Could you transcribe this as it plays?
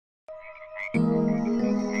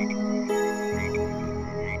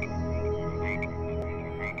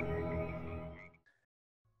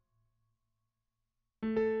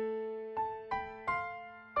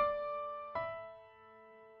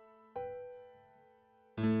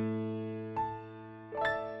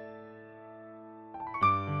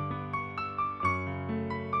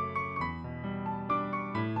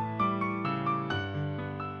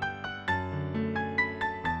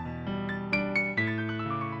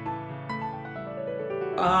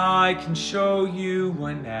I can show you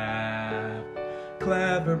one app.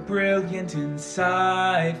 Clever, brilliant,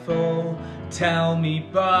 insightful. Tell me,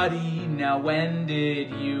 buddy, now when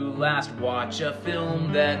did you last watch a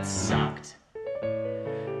film that sucked?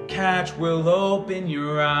 Catch will open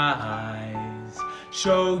your eyes,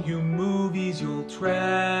 show you movies you'll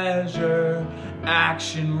treasure,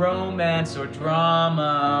 action, romance, or drama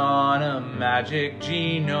on a magic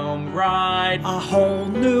genome ride. A whole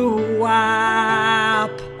new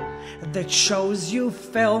app that shows you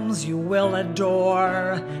films you will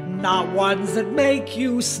adore, not ones that make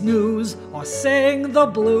you snooze or sing the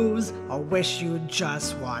blues or wish you'd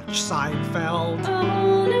just watch Seinfeld. A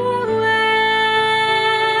whole new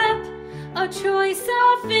app, a choice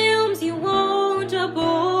of films you won't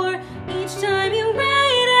abhor. Each time you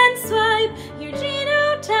write and swipe, your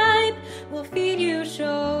genotype will feed you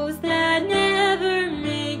shows that never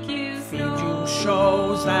make you snore. Feed you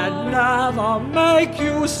shows that never make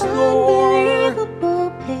you snore.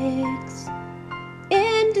 Unbelievable pics,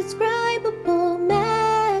 indescribable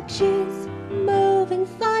matches, moving,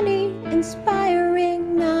 funny,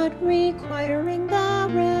 inspiring, not requiring the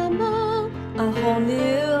remote. A whole new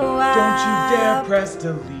Don't you dare app press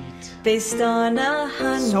delete. based on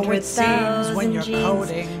 100,000 So it seems when you're genes.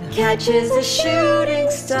 coding, Catches a shooting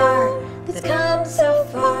star that's come so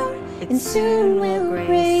far, And soon we'll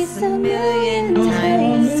grace a million Oh,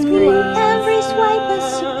 tiny new screens. app. Every swipe a a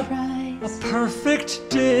surprise. perfect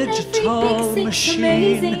digital Every fix is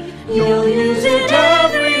amazing. machine. You'll use it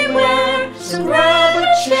everywhere. So grab a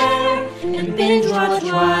chair and binge watch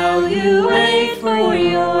while you wait for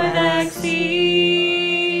your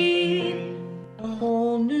vaccine. A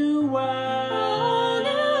whole new app.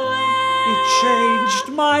 It changed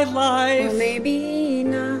my Or life. maybe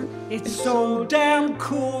not. It's so damn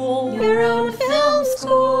cool. Your own film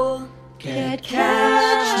school. Get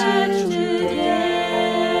Catch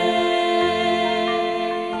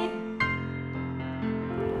today.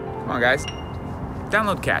 Come on, guys.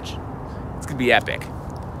 Download Catch. It's gonna be epic.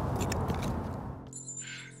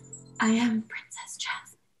 I am